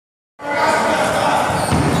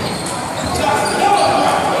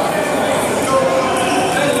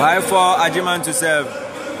5-4, Agyemang to serve.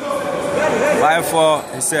 5-4,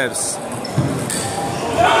 he serves.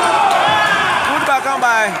 Good backhand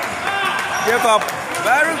by Jacob.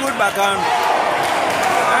 Very good backhand.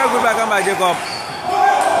 Very good backhand by Jacob.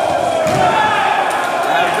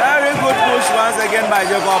 A very good push once again by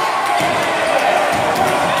Jacob.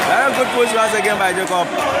 Very good push once again by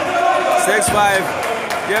Jacob. 6-5.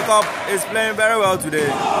 Jacob is playing very well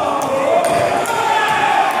today.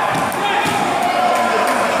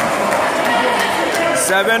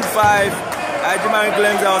 7-5. Agyemang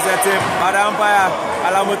claims there was a tip, but umpire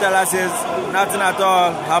Alamutala says nothing at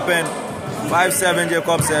all happened. 5-7.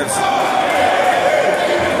 Jacob serves.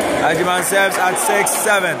 Agyemang serves at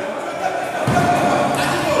 6-7.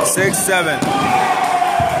 6-7.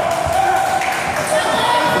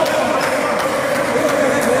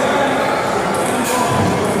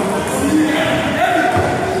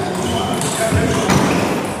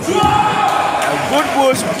 Good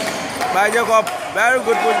push by Jacob. Very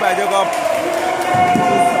good push by Jacob.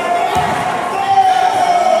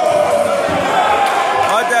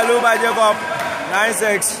 Hotelu by Jacob.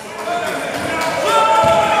 9-6.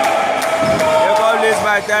 Jacob leads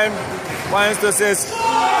by 10 points to 6.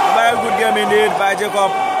 A very good game indeed by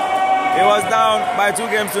Jacob. He was down by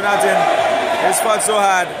 2 games to nothing. He fought so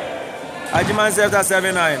hard. Agyemang serves at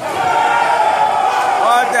 7-9.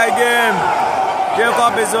 What a game!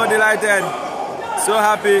 Jacob is so delighted. So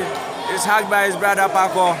happy. He's hugged by his brother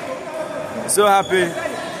Paco. So happy.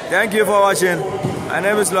 Thank you for watching. My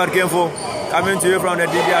name is Lord Kenfo, coming to you from the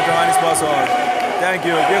DD Atomani Sports Hall. Thank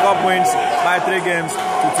you. Jacob wins by 3 games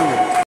to 2.